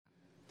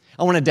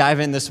I want to dive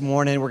in this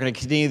morning. We're going to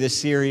continue this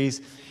series,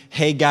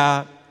 Hey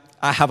God,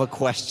 I have a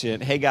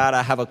question. Hey God,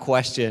 I have a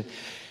question.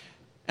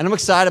 And I'm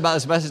excited about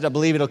this message. I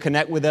believe it'll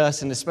connect with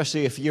us, and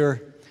especially if you're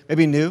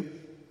maybe new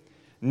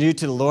to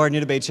the Lord,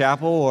 new to Bay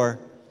Chapel, or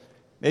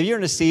maybe you're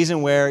in a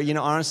season where,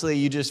 honestly,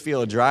 you just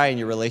feel dry in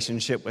your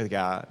relationship with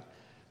God.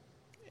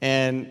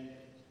 And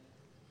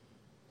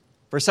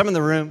for some in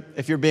the room,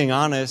 if you're being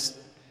honest,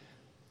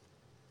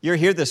 you're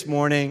here this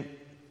morning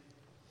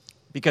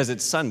because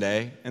it's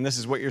Sunday, and this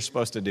is what you're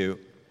supposed to do.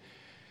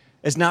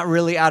 It's not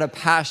really out of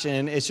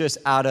passion, it's just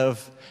out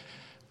of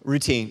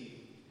routine.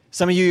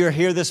 Some of you are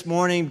here this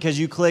morning because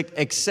you clicked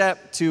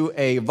accept to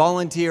a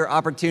volunteer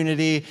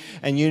opportunity,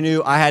 and you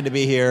knew I had to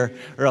be here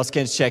or else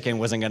Ken's check-in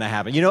wasn't going to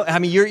happen.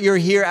 You're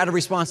here out of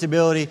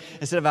responsibility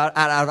instead of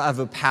out of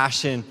a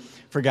passion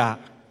for God.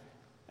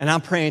 And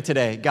I'm praying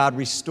today, God,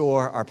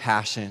 restore our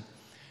passion.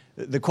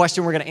 The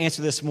question we're going to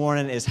answer this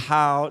morning is,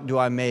 how do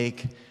I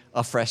make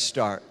a fresh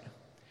start?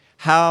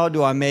 How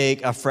do I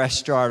make a fresh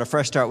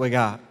start with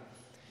God?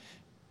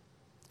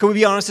 Can we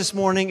be honest this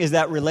morning, is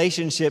that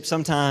relationships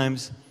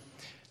sometimes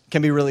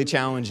can be really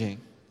challenging.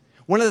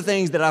 One of the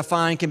things that I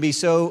find can be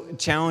so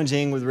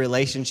challenging with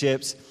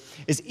relationships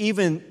is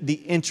even the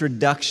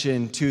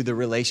introduction to the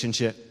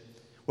relationship.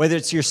 Whether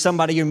it's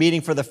somebody you're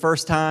meeting for the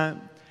first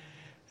time,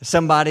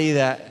 somebody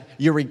that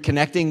you're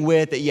reconnecting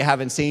with that you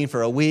haven't seen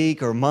for a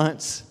week or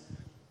months.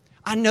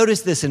 I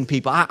notice this in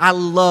people. I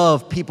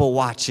love people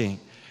watching.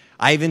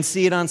 I even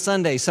see it on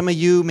Sunday. Some of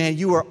you, man,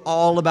 you are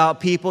all about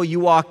people.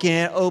 You walk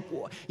in,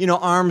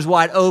 arms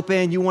wide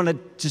open. You want to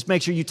just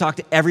make sure you talk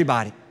to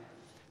everybody.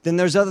 Then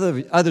there's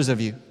others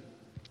of you.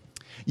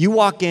 You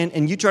walk in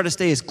and you try to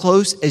stay as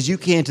close as you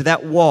can to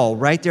that wall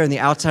right there on the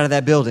outside of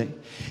that building.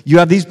 You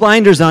have these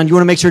blinders on. You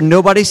want to make sure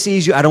nobody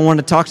sees you. I don't want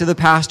to talk to the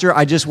pastor.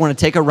 I just want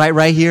to take a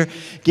right here.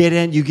 Get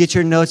in. You get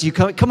your notes. You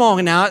come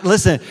on now.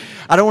 Listen,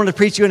 I don't want to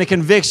preach you into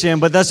conviction,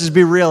 but let's just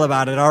be real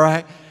about it, all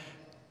right?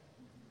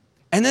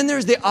 And then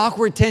there's the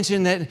awkward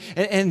tension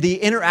and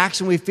the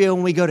interaction we feel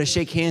when we go to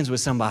shake hands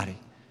with somebody.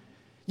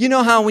 You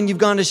know how when you've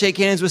gone to shake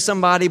hands with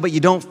somebody, but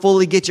you don't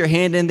fully get your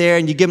hand in there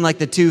and you give them like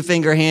the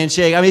 2-finger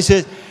handshake? I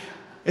mean,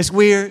 it's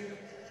weird.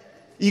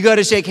 You go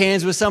to shake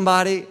hands with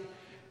somebody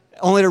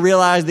only to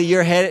realize that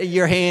your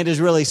hand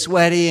is really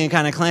sweaty and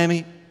kind of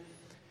clammy.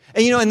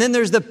 And then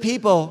there's the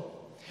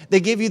people that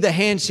give you the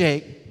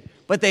handshake,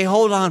 but they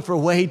hold on for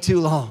way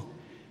too long.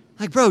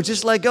 Like, bro,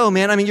 just let go,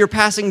 man. I mean, you're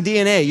passing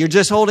DNA. You're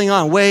just holding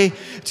on way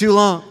too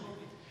long.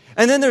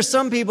 And then there's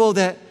some people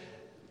that,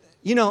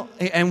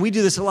 and we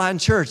do this a lot in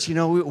church.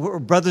 We're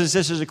brothers and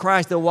sisters of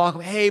Christ. They'll walk,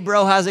 hey,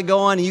 bro, how's it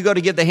going? And you go to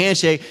get the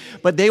handshake,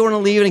 but they want to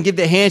leave and give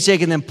the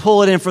handshake and then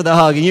pull it in for the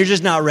hug, and you're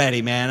just not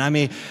ready, man. I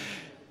mean,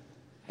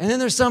 and then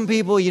there's some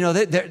people,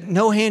 they're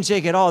no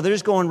handshake at all. They're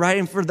just going right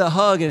in for the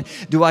hug. And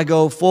do I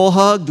go full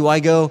hug? Do I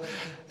go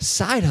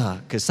side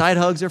hug? Because side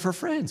hugs are for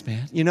friends,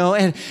 man.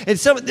 And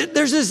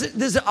there's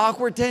this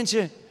awkward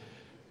tension.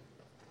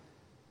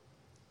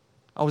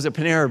 I was at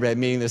Panera Bread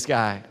meeting this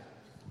guy.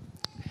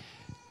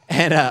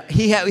 And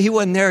he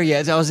wasn't there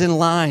yet. So I was in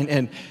line,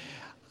 and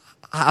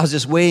I was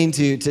just waiting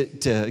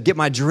to get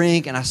my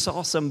drink, and I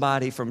saw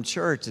somebody from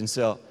church. And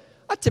so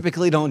I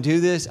typically don't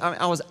do this.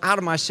 I was out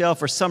of my shell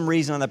for some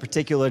reason on that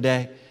particular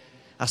day.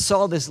 I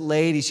saw this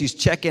lady. She's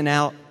checking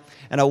out,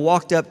 and I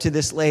walked up to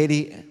this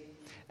lady,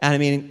 and I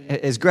mean,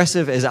 as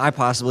aggressive as I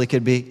possibly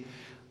could be,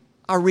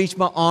 I reached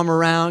my arm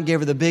around,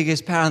 gave her the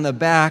biggest pat on the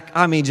back.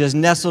 I mean, just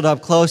nestled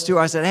up close to her.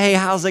 I said, hey,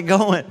 how's it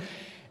going?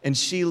 And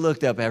she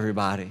looked up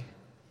everybody.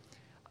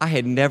 I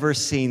had never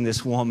seen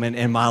this woman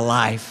in my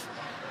life.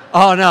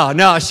 Oh,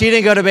 no, she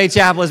didn't go to Bay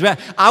Chapel.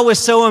 I was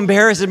so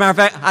embarrassed. As a matter of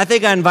fact, I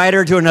think I invited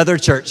her to another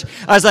church.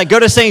 I was like, go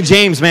to St.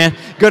 James, man.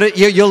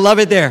 You'll love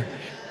it there.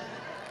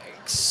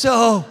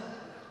 So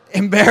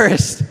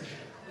embarrassed.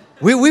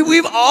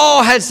 We've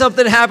all had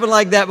something happen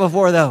like that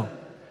before, though.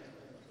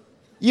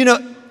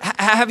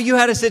 Have you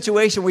had a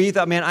situation where you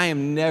thought, man,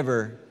 I'm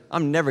never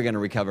going to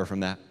recover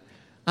from that.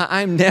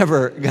 I'm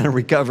never going to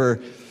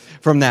recover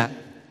from that.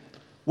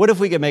 What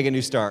if we could make a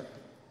new start?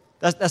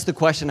 That's the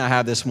question I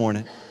have this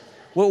morning.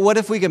 What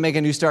if we could make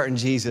a new start in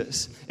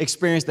Jesus,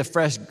 experience the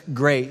fresh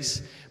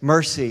grace,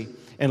 mercy,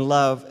 and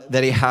love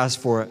that he has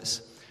for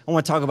us? I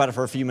want to talk about it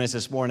for a few minutes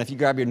this morning. If you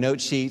grab your note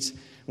sheets,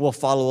 we'll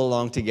follow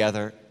along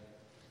together.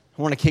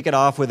 I want to kick it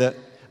off with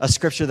a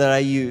scripture that I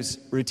use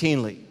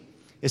routinely.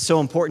 It's so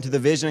important to the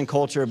vision and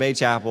culture of Bay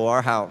Chapel,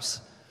 our house.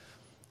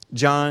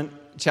 John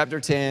chapter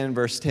 10,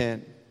 verse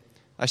 10.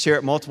 I share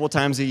it multiple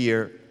times a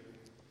year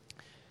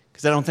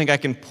because I don't think I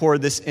can pour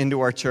this into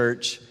our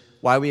church,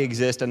 why we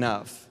exist,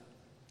 enough.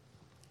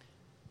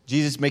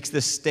 Jesus makes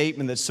this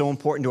statement that's so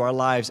important to our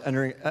lives,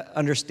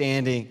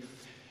 understanding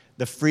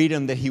the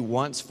freedom that he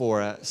wants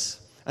for us,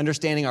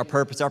 understanding our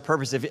purpose. Our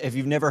purpose, if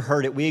you've never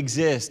heard it, we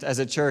exist as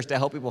a church to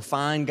help people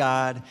find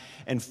God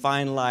and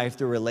find life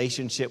through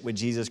relationship with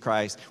Jesus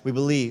Christ. We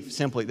believe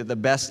simply that the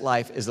best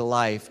life is a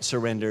life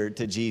surrendered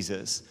to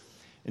Jesus.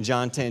 In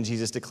John 10,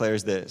 Jesus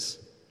declares this: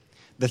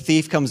 the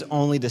thief comes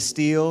only to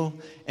steal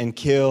and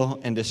kill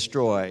and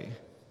destroy.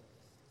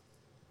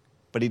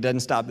 But he doesn't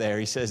stop there.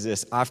 He says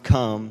this, I've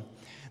come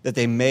that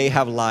they may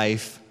have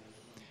life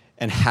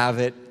and have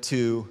it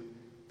to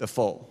the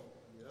full.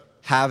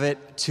 Have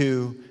it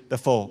to the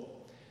full.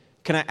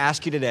 Can I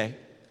ask you today,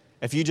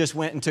 if you just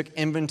went and took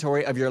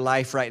inventory of your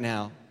life right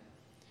now,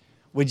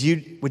 would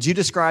you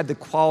describe the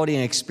quality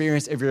and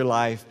experience of your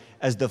life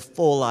as the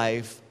full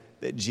life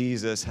that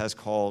Jesus has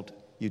called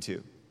you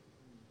to?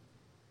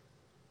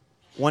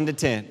 1 to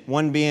 10.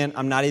 1 being,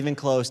 I'm not even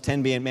close.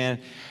 10 being, man,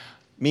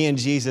 me and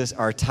Jesus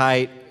are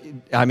tight.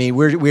 I mean,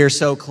 we're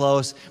so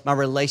close. My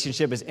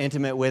relationship is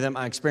intimate with him.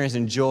 I'm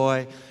experiencing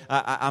joy.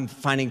 I'm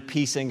finding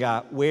peace in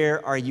God.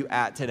 Where are you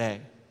at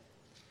today?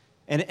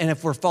 And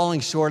if we're falling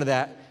short of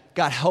that,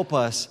 God, help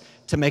us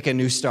to make a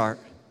new start.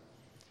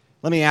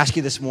 Let me ask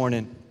you this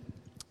morning,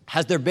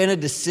 has there been a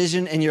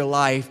decision in your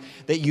life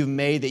that you've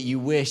made that you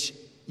wish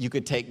you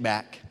could take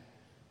back?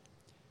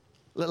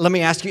 Let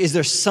me ask you, is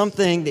there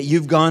something that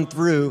you've gone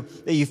through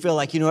that you feel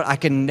like, you know what, I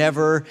can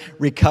never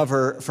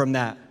recover from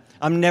that?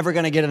 I'm never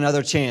going to get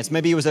another chance.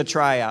 Maybe it was a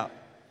tryout,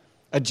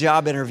 a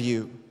job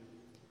interview,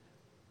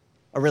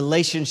 a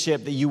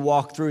relationship that you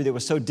walked through that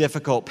was so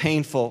difficult,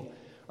 painful,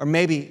 or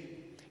maybe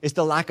it's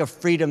the lack of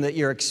freedom that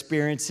you're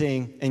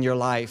experiencing in your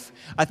life.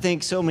 I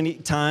think so many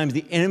times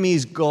the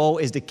enemy's goal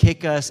is to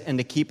kick us and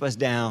to keep us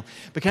down.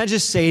 But can I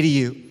just say to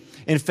you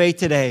in faith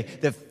today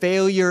that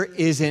failure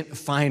isn't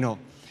final.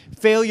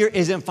 Failure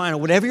isn't final.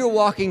 Whatever you're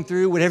walking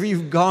through, whatever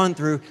you've gone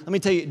through, let me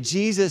tell you,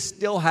 Jesus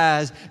still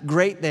has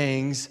great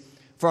things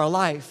for our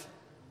life.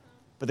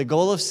 But the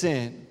goal of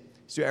sin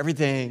is to do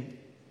everything.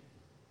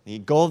 The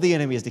goal of the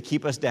enemy is to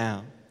keep us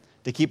down,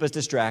 to keep us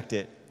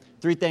distracted.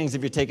 3 things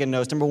if you're taking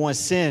notes. Number 1,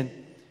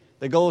 sin.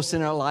 The goal of sin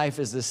in our life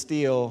is to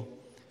steal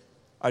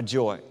our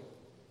joy.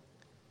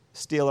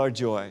 Steal our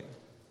joy.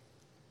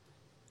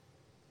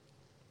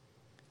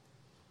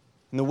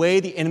 And the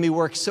way the enemy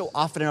works so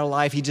often in our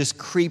life, he just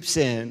creeps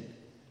in.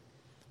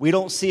 We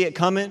don't see it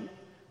coming.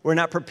 We're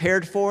not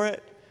prepared for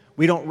it.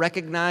 We don't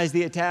recognize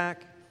the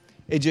attack.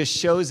 It just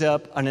shows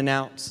up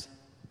unannounced.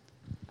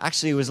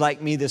 Actually, it was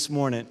like me this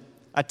morning.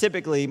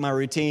 My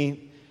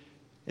routine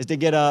is to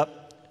get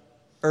up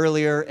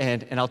earlier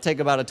and I'll take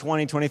about a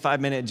 20,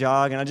 25-minute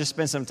jog, and I'll just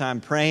spend some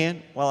time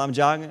praying while I'm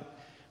jogging.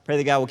 Pray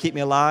that God will keep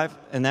me alive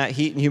in that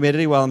heat and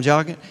humidity while I'm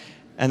jogging.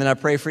 And then I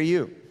pray for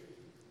you.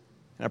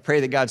 And I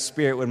pray that God's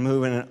Spirit would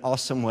move in an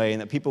awesome way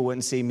and that people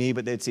wouldn't see me,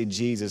 but they'd see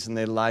Jesus and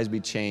their lives be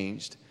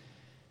changed.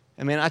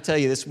 And man, I tell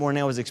you, this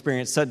morning I was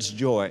experiencing such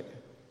joy,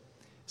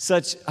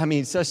 such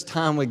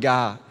time with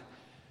God.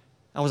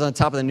 I was on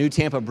top of the New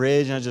Tampa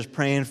Bridge and I was just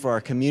praying for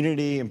our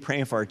community and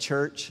praying for our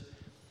church.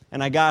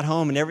 And I got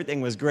home and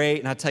everything was great.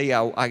 And I tell you,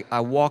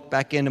 I walked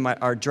back into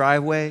our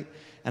driveway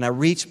and I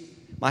reached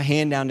my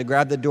hand down to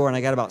grab the door, and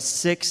I got about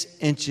 6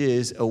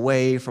 inches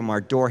away from our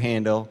door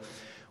handle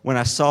when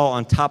I saw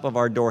on top of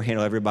our door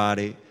handle,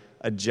 everybody,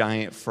 a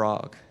giant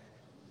frog.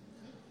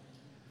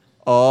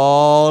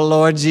 Oh,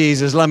 Lord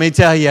Jesus, let me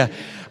tell you.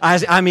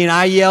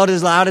 I yelled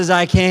as loud as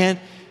I can.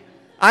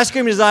 I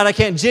screamed as loud as I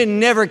can. Jen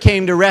never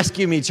came to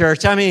rescue me,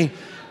 church.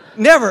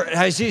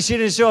 Never. She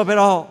didn't show up at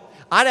all.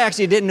 I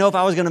actually didn't know if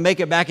I was going to make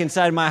it back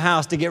inside my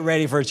house to get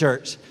ready for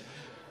church.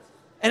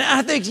 And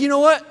I think, you know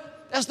what?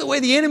 That's the way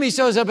the enemy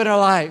shows up in our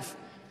life.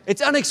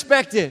 It's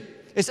unexpected.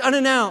 It's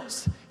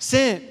unannounced.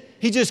 Sin.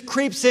 He just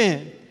creeps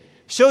in.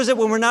 Shows up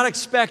when we're not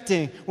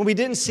expecting, when we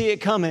didn't see it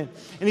coming.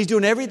 And he's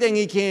doing everything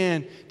he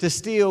can to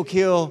steal,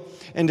 kill,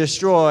 and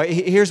destroy.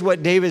 Here's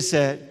what David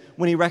said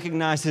when he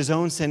recognized his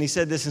own sin. He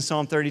said this in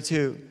Psalm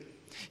 32.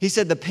 He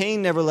said, "The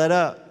pain never let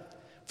up,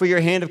 for your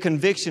hand of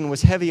conviction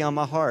was heavy on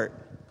my heart.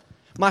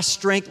 My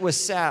strength was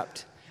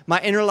sapped. My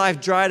inner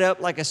life dried up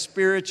like a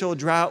spiritual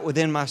drought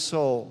within my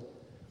soul."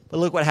 But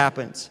look what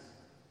happens.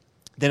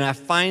 "Then I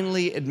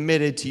finally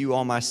admitted to you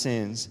all my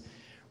sins,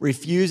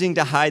 refusing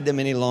to hide them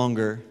any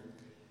longer.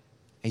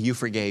 And you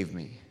forgave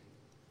me."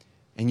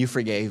 And you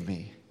forgave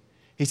me.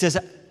 He says,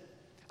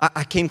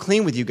 I came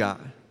clean with you, God.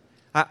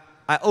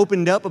 I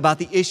opened up about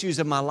the issues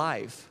of my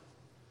life.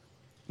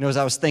 You know, as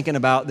I was thinking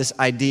about this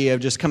idea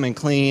of just coming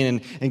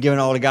clean and giving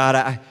all to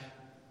God,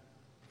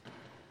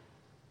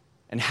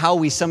 and how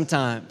we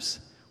sometimes,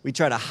 we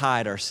try to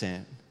hide our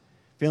sin,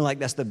 feeling like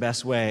that's the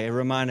best way. It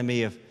reminded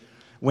me of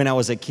when I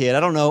was a kid. I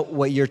don't know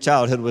what your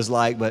childhood was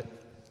like, but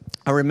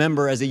I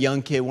remember as a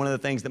young kid, one of the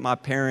things that my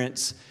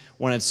parents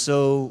wanted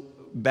so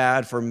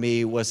bad for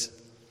me was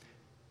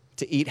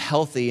to eat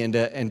healthy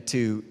and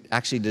to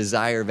actually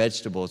desire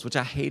vegetables, which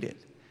I hated.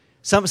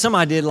 Some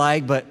I did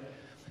like, but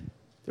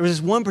there was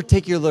this one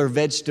particular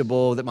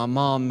vegetable that my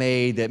mom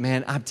made that,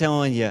 man, I'm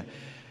telling you,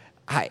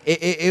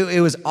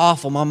 it was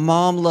awful. My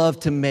mom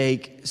loved to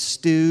make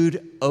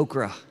stewed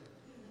okra.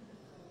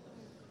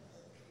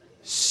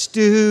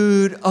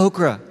 Stewed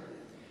okra.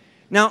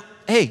 Now,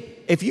 hey,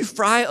 if you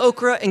fry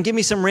okra and give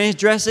me some ranch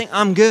dressing,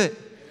 I'm good.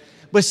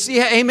 But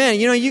see, amen.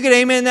 You know, you can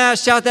amen that,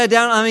 shout that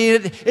down. I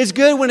mean, it's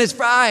good when it's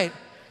fried.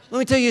 Let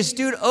me tell you,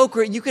 stewed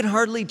okra, you can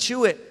hardly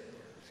chew it.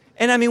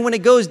 And I mean, when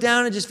it goes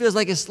down, it just feels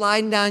like it's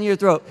sliding down your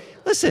throat.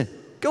 Listen,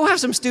 go have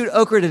some stewed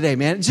okra today,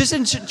 man. Just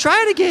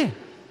try it again.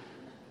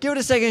 Give it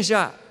a second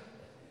shot.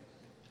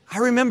 I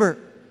remember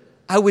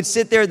I would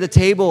sit there at the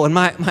table and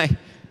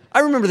I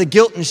remember the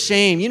guilt and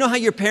shame. You know how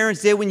your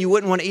parents did when you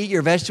wouldn't want to eat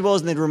your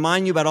vegetables and they'd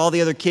remind you about all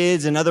the other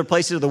kids in other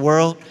places of the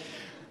world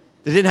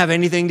that didn't have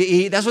anything to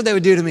eat? That's what they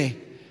would do to me.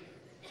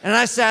 And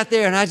I sat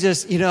there and I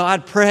just,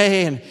 I'd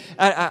pray and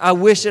I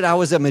wish that I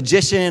was a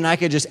magician. I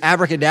could just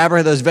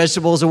abracadabra those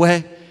vegetables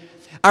away.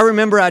 I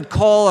remember I'd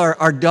call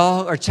our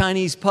dog, our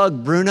Chinese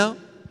pug, Bruno.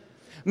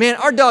 Man,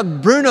 our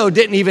dog Bruno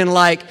didn't even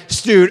like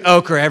stewed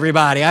okra,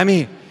 everybody. I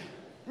mean,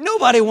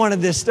 nobody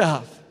wanted this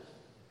stuff.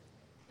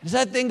 As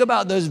I think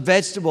about those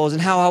vegetables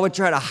and how I would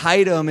try to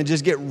hide them and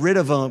just get rid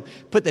of them,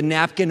 put the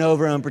napkin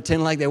over them,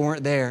 pretend like they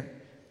weren't there,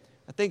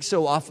 I think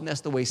so often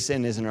that's the way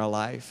sin is in our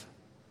life.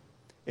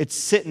 It's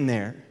sitting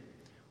there.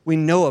 We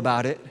know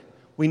about it.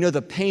 We know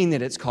the pain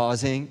that it's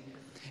causing.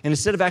 And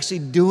instead of actually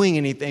doing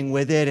anything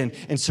with it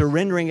and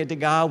surrendering it to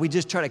God, we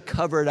just try to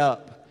cover it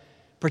up,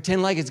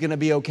 pretend like it's going to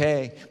be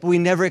okay. But we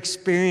never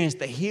experience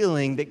the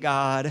healing that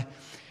God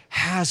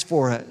has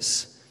for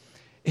us.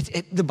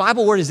 The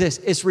Bible word is this.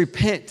 It's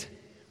repent.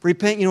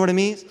 Repent, you know what it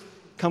means?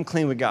 Come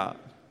clean with God.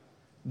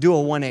 Do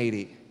a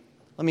 180.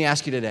 Let me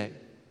ask you today,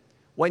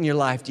 what in your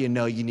life do you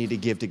know you need to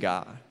give to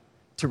God?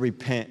 To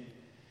repent,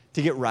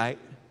 to get right,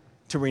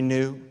 to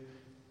renew,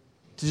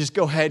 to just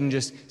go ahead and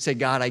just say,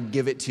 God, I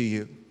give it to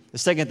you. The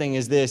second thing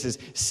is this, is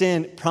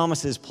sin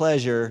promises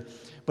pleasure,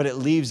 but it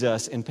leaves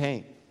us in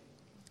pain.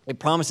 It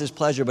promises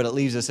pleasure, but it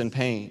leaves us in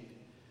pain.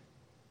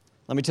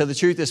 Let me tell the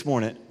truth this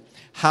morning.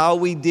 How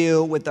we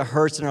deal with the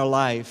hurts in our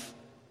life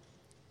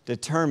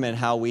determine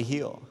how we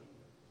heal.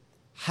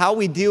 How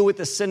we deal with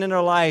the sin in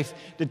our life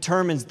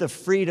determines the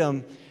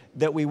freedom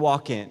that we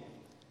walk in.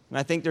 And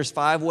I think there's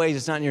 5 ways,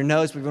 it's not in your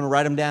notes, we're going to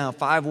write them down,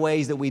 5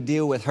 ways that we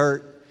deal with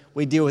hurt,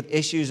 we deal with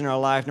issues in our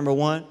life. Number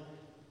 1,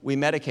 we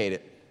medicate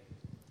it.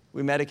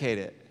 We medicate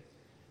it.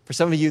 For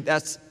some of you,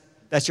 that's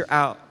your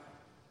out.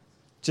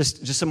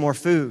 Just some more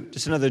food,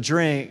 just another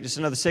drink, just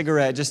another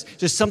cigarette,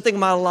 just something in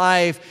my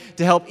life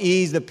to help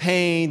ease the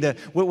pain,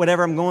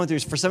 whatever I'm going through.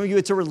 For some of you,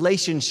 it's a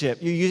relationship.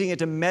 You're using it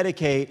to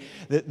medicate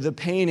the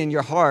pain in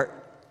your heart.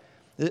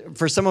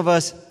 For some of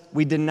us,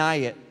 we deny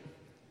it.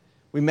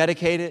 We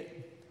medicate it.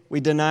 We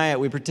deny it.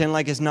 We pretend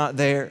like it's not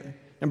there.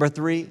 Number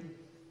 3,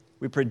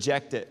 we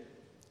project it.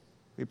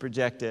 We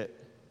project it.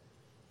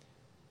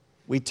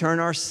 We turn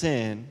our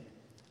sin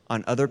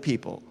on other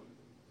people.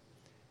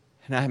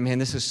 And man,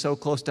 this is so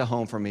close to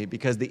home for me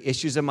because the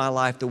issues in my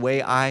life, the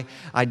way I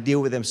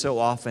deal with them so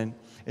often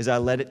is I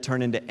let it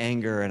turn into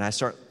anger and I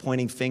start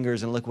pointing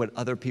fingers and look what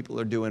other people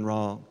are doing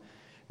wrong.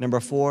 Number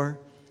 4,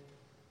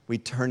 we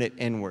turn it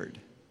inward.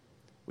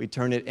 We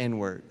turn it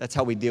inward. That's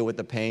how we deal with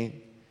the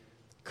pain.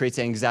 It creates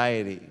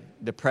anxiety,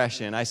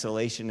 depression,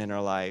 isolation in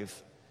our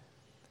life.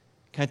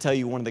 Can I tell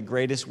you one of the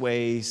greatest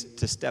ways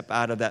to step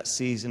out of that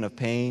season of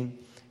pain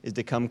is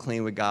to come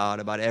clean with God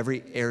about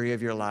every area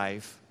of your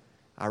life.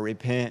 I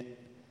repent.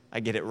 I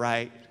get it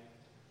right.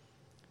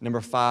 Number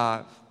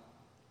 5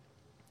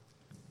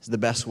 is the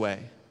best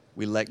way.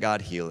 We let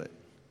God heal it.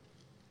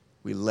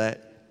 We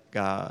let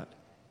God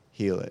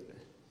heal it.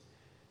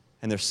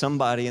 And there's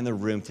somebody in the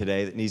room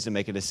today that needs to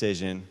make a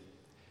decision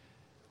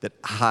that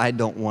I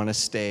don't want to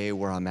stay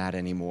where I'm at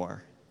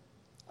anymore.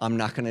 I'm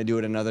not going to do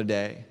it another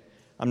day.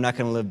 I'm not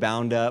going to live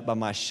bound up by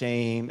my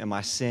shame and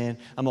my sin.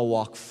 I'm going to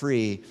walk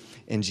free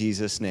in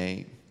Jesus'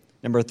 name.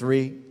 Number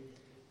 3,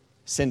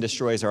 sin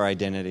destroys our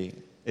identity.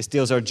 It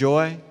steals our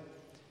joy,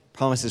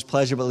 promises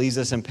pleasure but leaves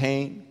us in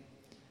pain,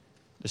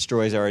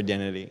 destroys our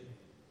identity.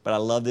 But I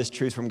love this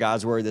truth from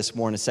God's word this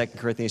morning, 2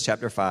 Corinthians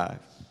chapter 5.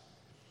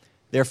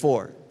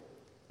 Therefore,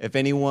 if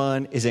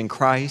anyone is in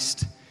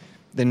Christ,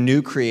 the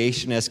new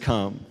creation has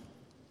come.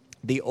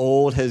 The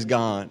old has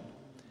gone.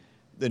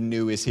 The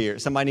new is here.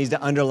 Somebody needs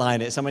to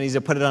underline it. Somebody needs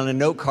to put it on a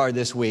note card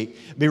this week.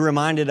 Be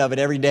reminded of it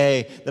every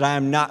day that I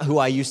am not who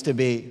I used to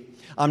be.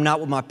 I'm not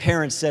what my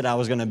parents said I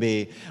was going to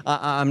be.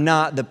 I'm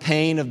not the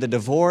pain of the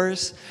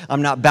divorce.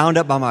 I'm not bound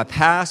up by my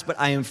past, but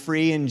I am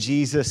free in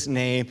Jesus'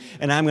 name.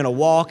 And I'm going to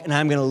walk and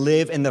I'm going to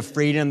live in the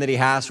freedom that he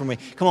has for me.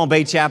 Come on,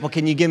 Bay Chapel,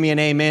 can you give me an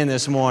amen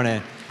this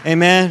morning?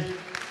 Amen?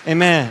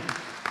 Amen.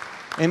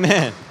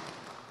 Amen.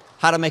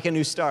 How to make a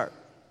new start?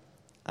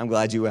 I'm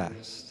glad you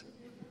asked.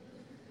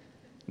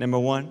 Number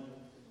 1,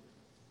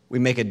 we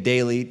make a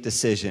daily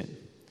decision.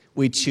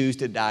 We choose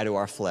to die to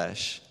our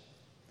flesh.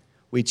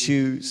 We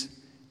choose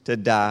to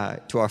die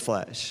to our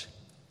flesh.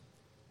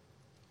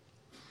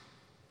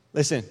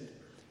 Listen,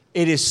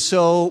 it is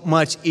so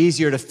much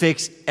easier to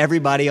fix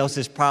everybody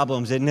else's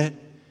problems, isn't it?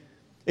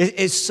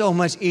 It's so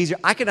much easier.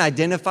 I can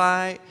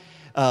identify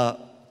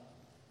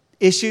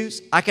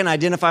issues. I can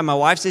identify my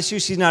wife's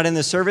issues. She's not in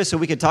the service, so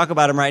we could talk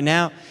about them right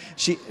now.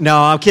 No,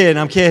 I'm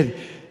kidding.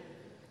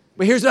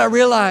 But here's what I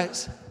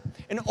realize.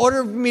 In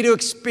order for me to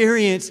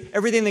experience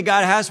everything that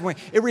God has for me,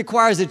 it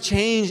requires a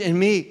change in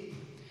me.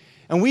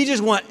 And we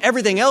just want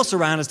everything else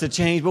around us to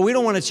change, but we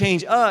don't want to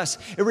change us.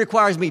 It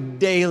requires me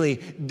daily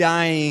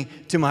dying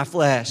to my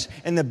flesh.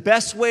 And the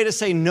best way to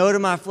say no to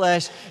my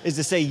flesh is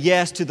to say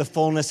yes to the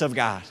fullness of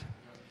God.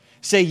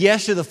 Say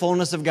yes to the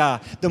fullness of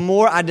God. The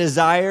more I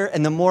desire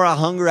and the more I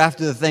hunger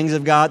after the things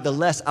of God, the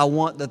less I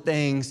want the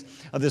things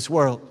of this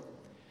world.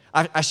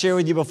 I shared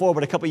with you before,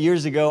 but a couple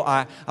years ago,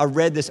 I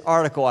read this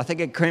article. I think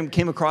it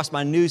came across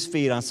my news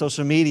feed on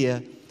social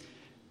media,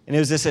 and it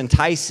was this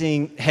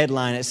enticing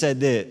headline. It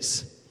said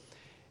this: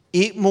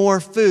 eat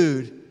more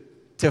food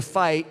to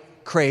fight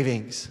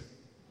cravings.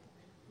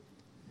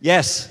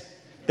 Yes,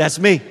 that's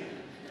me.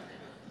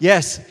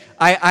 Yes,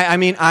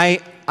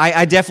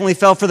 I definitely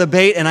fell for the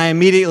bait, and I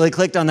immediately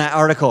clicked on that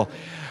article.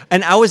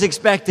 And I was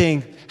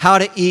expecting how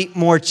to eat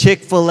more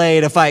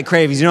Chick-fil-A to fight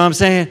cravings. You know what I'm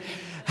saying?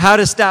 How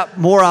to stop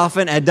more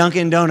often at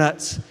Dunkin'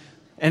 Donuts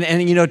and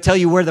tell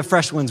you where the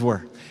fresh ones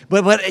were.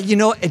 But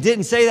it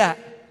didn't say that.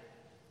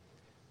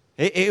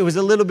 It was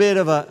a little bit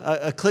of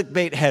a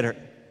clickbait header,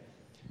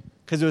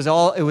 because it was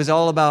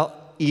all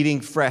about eating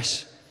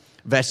fresh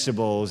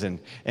vegetables and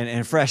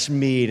fresh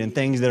meat and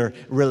things that are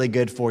really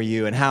good for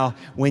you, and how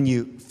when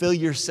you fill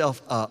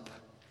yourself up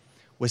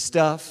with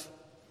stuff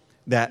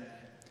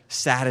that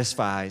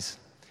satisfies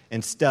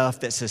and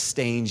stuff that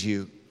sustains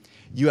you,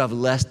 you have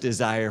less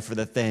desire for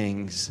the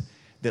things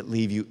that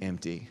leave you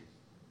empty.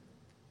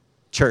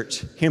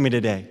 Church, hear me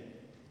today.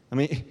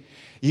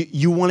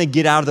 You want to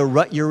get out of the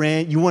rut you're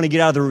in. You want to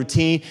get out of the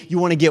routine. You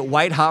want to get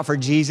white hot for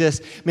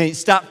Jesus. Man,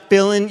 stop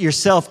filling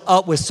yourself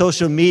up with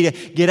social media.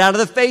 Get out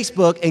of the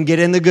Facebook and get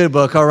in the good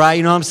book, all right?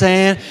 You know what I'm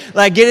saying?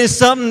 Like, get in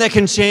something that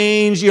can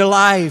change your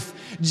life.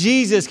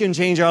 Jesus can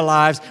change our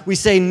lives. We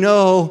say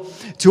no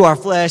to our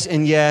flesh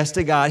and yes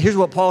to God. Here's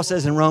what Paul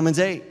says in Romans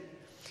 8.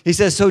 He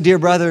says, so dear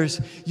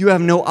brothers, you have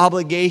no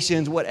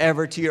obligations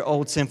whatever to your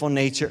old sinful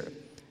nature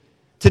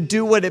to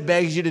do what it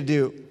begs you to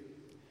do.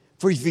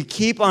 For if you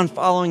keep on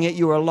following it,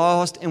 you are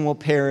lost and will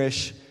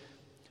perish.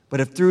 But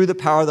if through the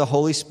power of the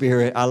Holy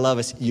Spirit, I love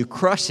us, you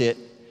crush it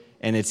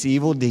and its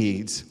evil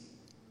deeds,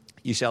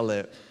 you shall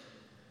live.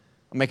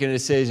 I'm making a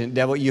decision.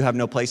 Devil, you have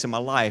no place in my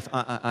life.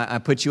 I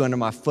put you under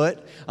my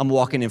foot. I'm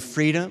walking in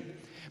freedom.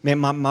 Man,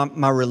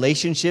 my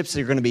relationships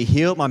are going to be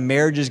healed. My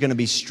marriage is going to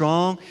be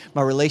strong.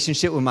 My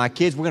relationship with my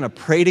kids, we're going to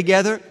pray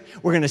together.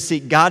 We're going to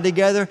seek God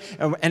together.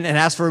 And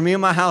as for me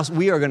and my house,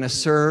 we are going to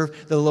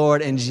serve the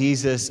Lord in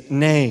Jesus'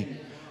 name.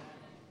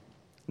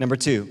 Number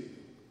 2,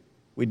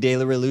 we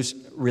daily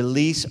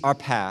release our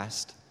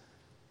past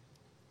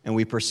and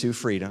we pursue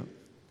freedom.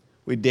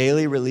 We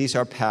daily release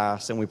our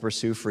past and we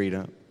pursue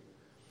freedom.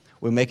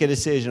 We make a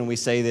decision. We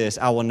say this: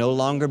 I will no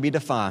longer be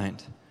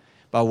defined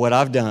by what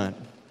I've done,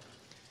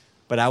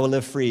 but I will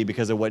live free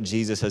because of what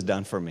Jesus has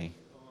done for me.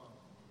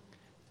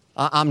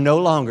 I'm no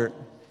longer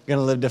going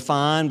to live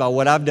defined by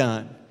what I've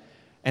done.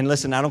 And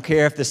listen, I don't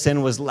care if the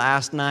sin was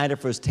last night or if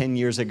it was 10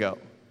 years ago.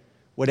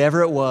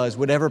 Whatever it was,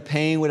 whatever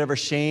pain, whatever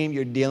shame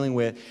you're dealing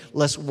with,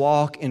 let's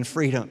walk in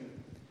freedom.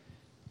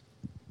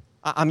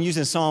 I'm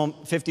using Psalm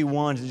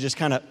 51 to just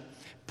kind of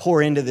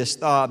pour into this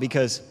thought,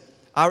 because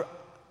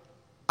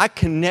I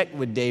connect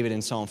with David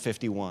in Psalm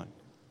 51.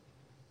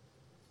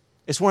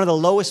 It's one of the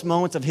lowest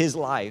moments of his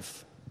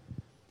life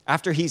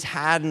after he's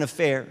had an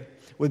affair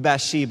with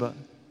Bathsheba.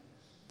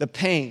 The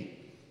pain,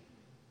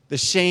 the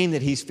shame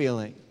that he's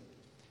feeling.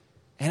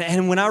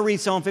 And when I read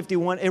Psalm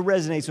 51, it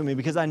resonates with me,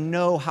 because I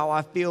know how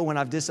I feel when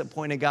I've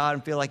disappointed God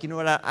and feel like, you know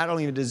what, I don't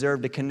even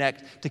deserve to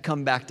connect, to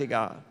come back to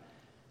God.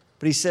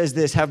 But he says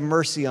this: have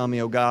mercy on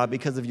me, O God,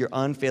 because of your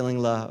unfailing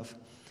love.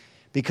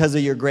 Because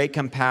of your great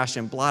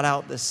compassion, blot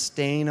out the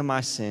stain of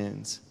my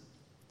sins.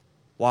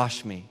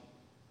 Wash me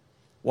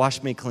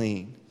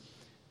clean.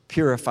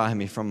 Purify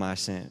me from my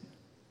sin.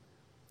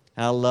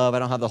 And I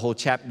don't have the whole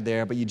chapter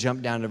there, but you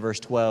jump down to verse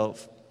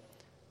 12.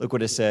 Look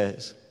what it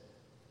says.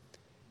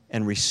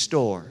 And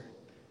restore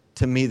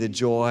to me the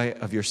joy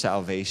of your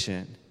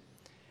salvation,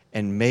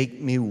 and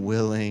make me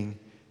willing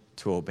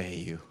to obey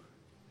you.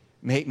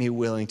 Make me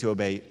willing to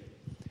obey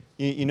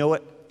you. You know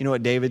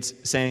what David's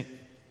saying?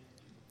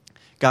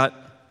 God,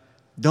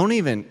 don't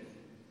even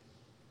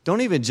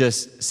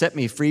just set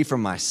me free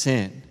from my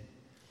sin,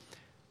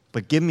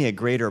 but give me a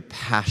greater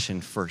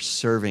passion for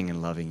serving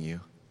and loving you.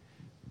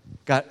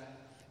 God,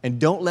 and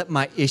don't let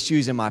my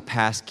issues in my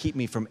past keep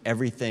me from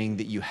everything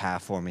that you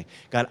have for me.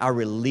 God, I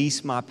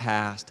release my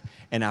past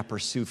and I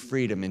pursue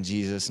freedom in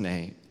Jesus'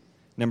 name.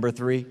 Number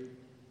 3,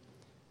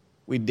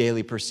 we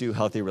daily pursue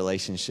healthy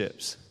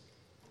relationships.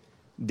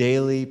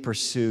 Daily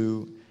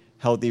pursue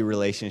healthy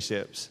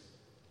relationships.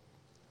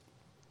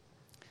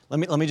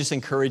 Let me just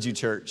encourage you,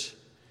 church.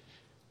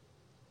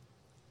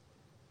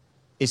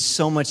 It's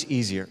so much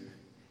easier.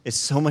 It's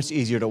so much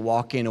easier to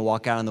walk in and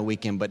walk out on the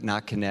weekend but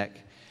not connect.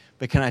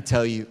 But can I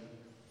tell you,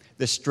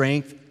 the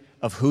strength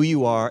of who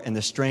you are and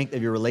the strength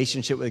of your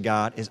relationship with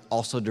God is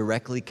also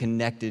directly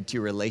connected to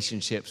your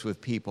relationships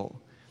with people.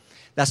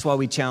 That's why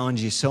we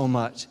challenge you so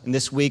much. And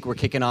this week, we're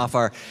kicking off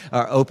our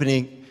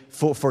opening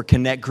for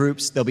Connect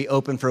groups. They'll be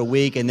open for a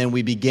week, and then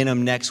we begin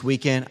them next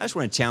weekend. I just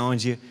want to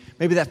challenge you.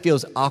 Maybe that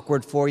feels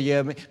awkward for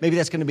you. Maybe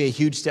that's going to be a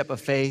huge step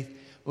of faith.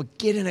 Well,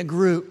 get in a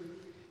group.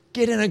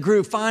 Get in a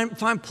group.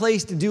 Find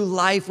place to do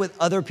life with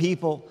other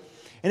people.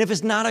 And if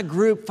it's not a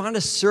group, find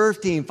a serve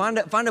team. Find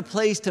a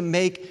place to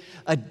make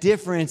a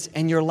difference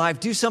in your life.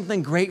 Do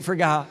something great for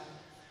God.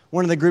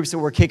 One of the groups that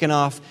we're kicking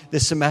off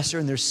this semester,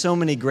 and there's so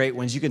many great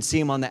ones. You can see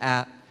them on the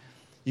app.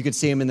 You can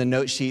see them in the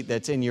note sheet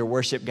that's in your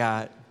worship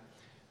guide.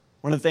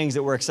 One of the things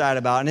that we're excited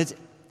about, and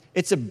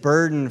it's a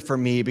burden for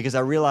me because I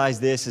realize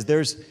this, is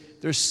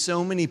there's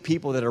so many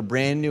people that are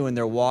brand new in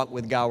their walk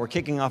with God. We're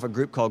kicking off a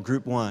group called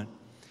Group 1.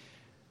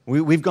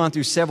 We've gone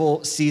through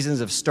several seasons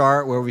of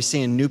Start where we're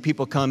seeing new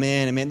people come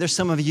in. And man, there's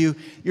some of you,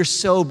 you're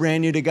so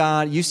brand new to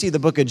God. You see the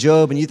book of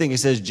Job and you think it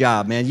says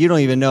job, man. You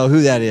don't even know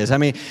who that is. I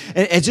mean,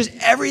 it's just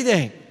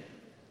everything.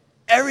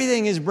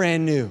 Everything is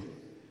brand new.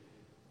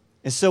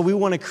 And so we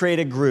want to create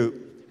a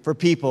group for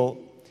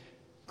people.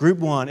 Group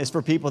 1 is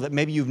for people that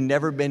maybe you've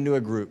never been to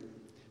a group.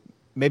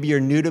 Maybe you're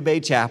new to Bay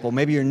Chapel.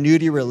 Maybe you're new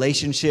to your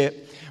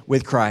relationship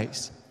with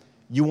Christ.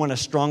 You want a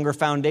stronger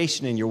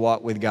foundation in your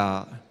walk with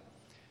God.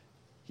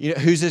 You know,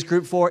 who's this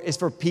group for? It's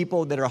for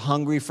people that are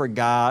hungry for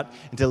God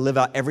and to live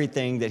out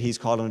everything that He's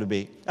called them to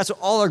be. That's what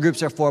all our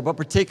groups are for, but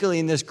particularly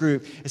in this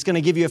group, it's going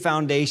to give you a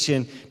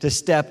foundation to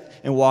step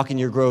and walk in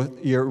your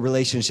growth, your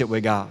relationship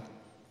with God.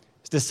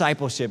 It's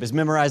discipleship. It's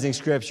memorizing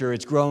Scripture.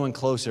 It's growing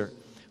closer.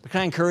 But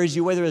can I encourage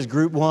you, whether it's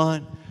Group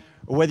 1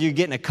 or whether you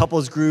get in a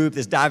couples group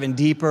that's diving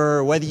deeper,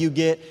 or whether you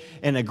get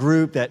in a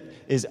group that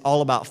is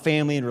all about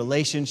family and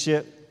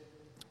relationship,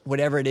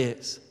 whatever it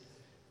is,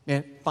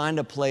 man, find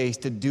a place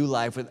to do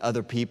life with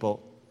other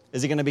people.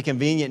 Is it going to be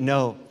convenient?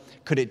 No.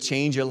 Could it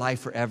change your life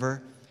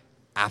forever?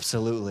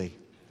 Absolutely.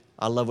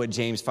 I love what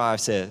James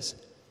 5 says.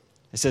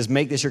 It says,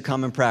 make this your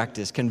common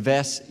practice.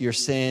 Confess your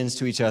sins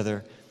to each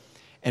other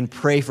and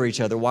pray for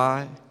each other.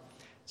 Why?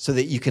 So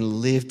that you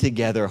can live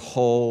together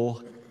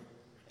whole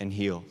and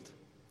healed.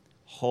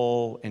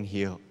 Whole and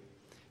healed.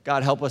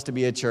 God, help us to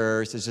be a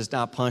church that's just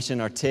not punching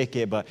our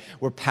ticket, but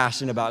we're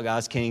passionate about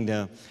God's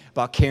kingdom,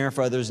 about caring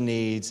for others'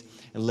 needs,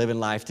 and living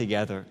life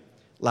together.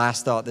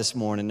 Last thought this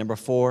morning, number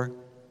 4,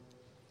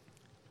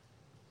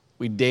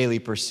 we daily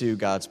pursue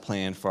God's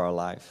plan for our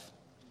life.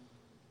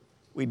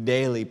 We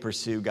daily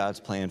pursue God's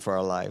plan for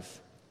our life.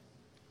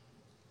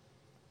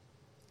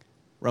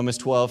 Romans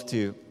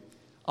 12:2.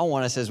 I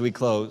want us, as we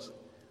close,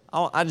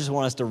 I just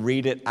want us to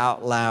read it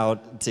out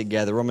loud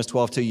together. Romans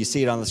 12:2, you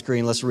see it on the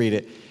screen. Let's read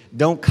it.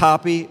 Don't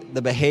copy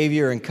the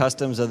behavior and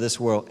customs of this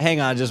world. Hang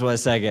on just 1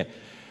 second.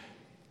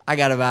 I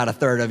got about a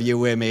third of you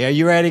with me. Are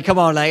you ready? Come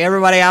on, like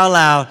everybody out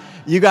loud.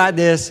 You got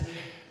this.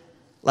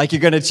 Like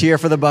you're going to cheer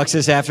for the Bucks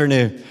this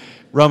afternoon.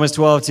 Romans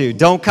 12:2.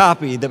 Don't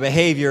copy the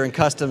behavior and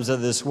customs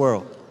of this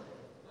world,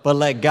 but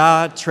let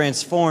God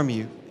transform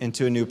you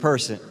into a new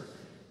person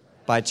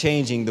by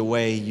changing the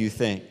way you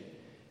think.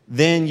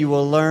 Then you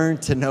will learn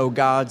to know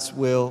God's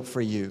will for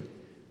you,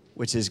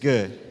 which is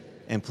good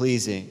and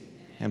pleasing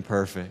and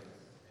perfect.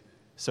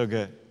 So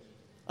good.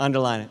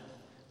 Underline it.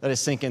 Let it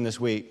sink in this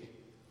week.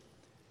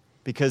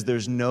 Because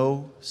there's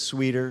no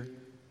sweeter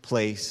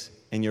place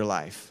in your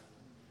life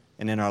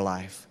and in our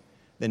life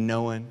than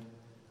knowing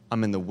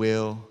I'm in the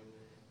will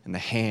and the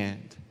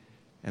hand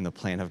and the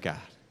plan of God.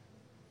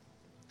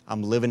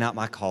 I'm living out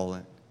my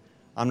calling.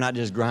 I'm not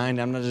just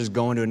grinding. I'm not just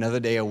going to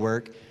another day of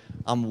work.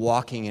 I'm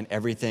walking in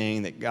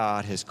everything that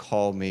God has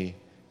called me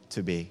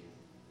to be.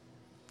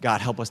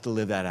 God, help us to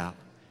live that out.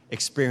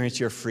 Experience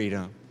your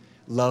freedom.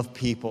 Love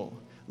people.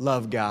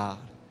 Love God.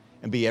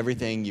 And be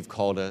everything you've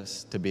called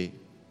us to be.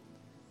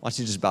 Why don't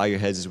you just bow your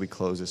heads as we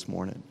close this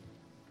morning.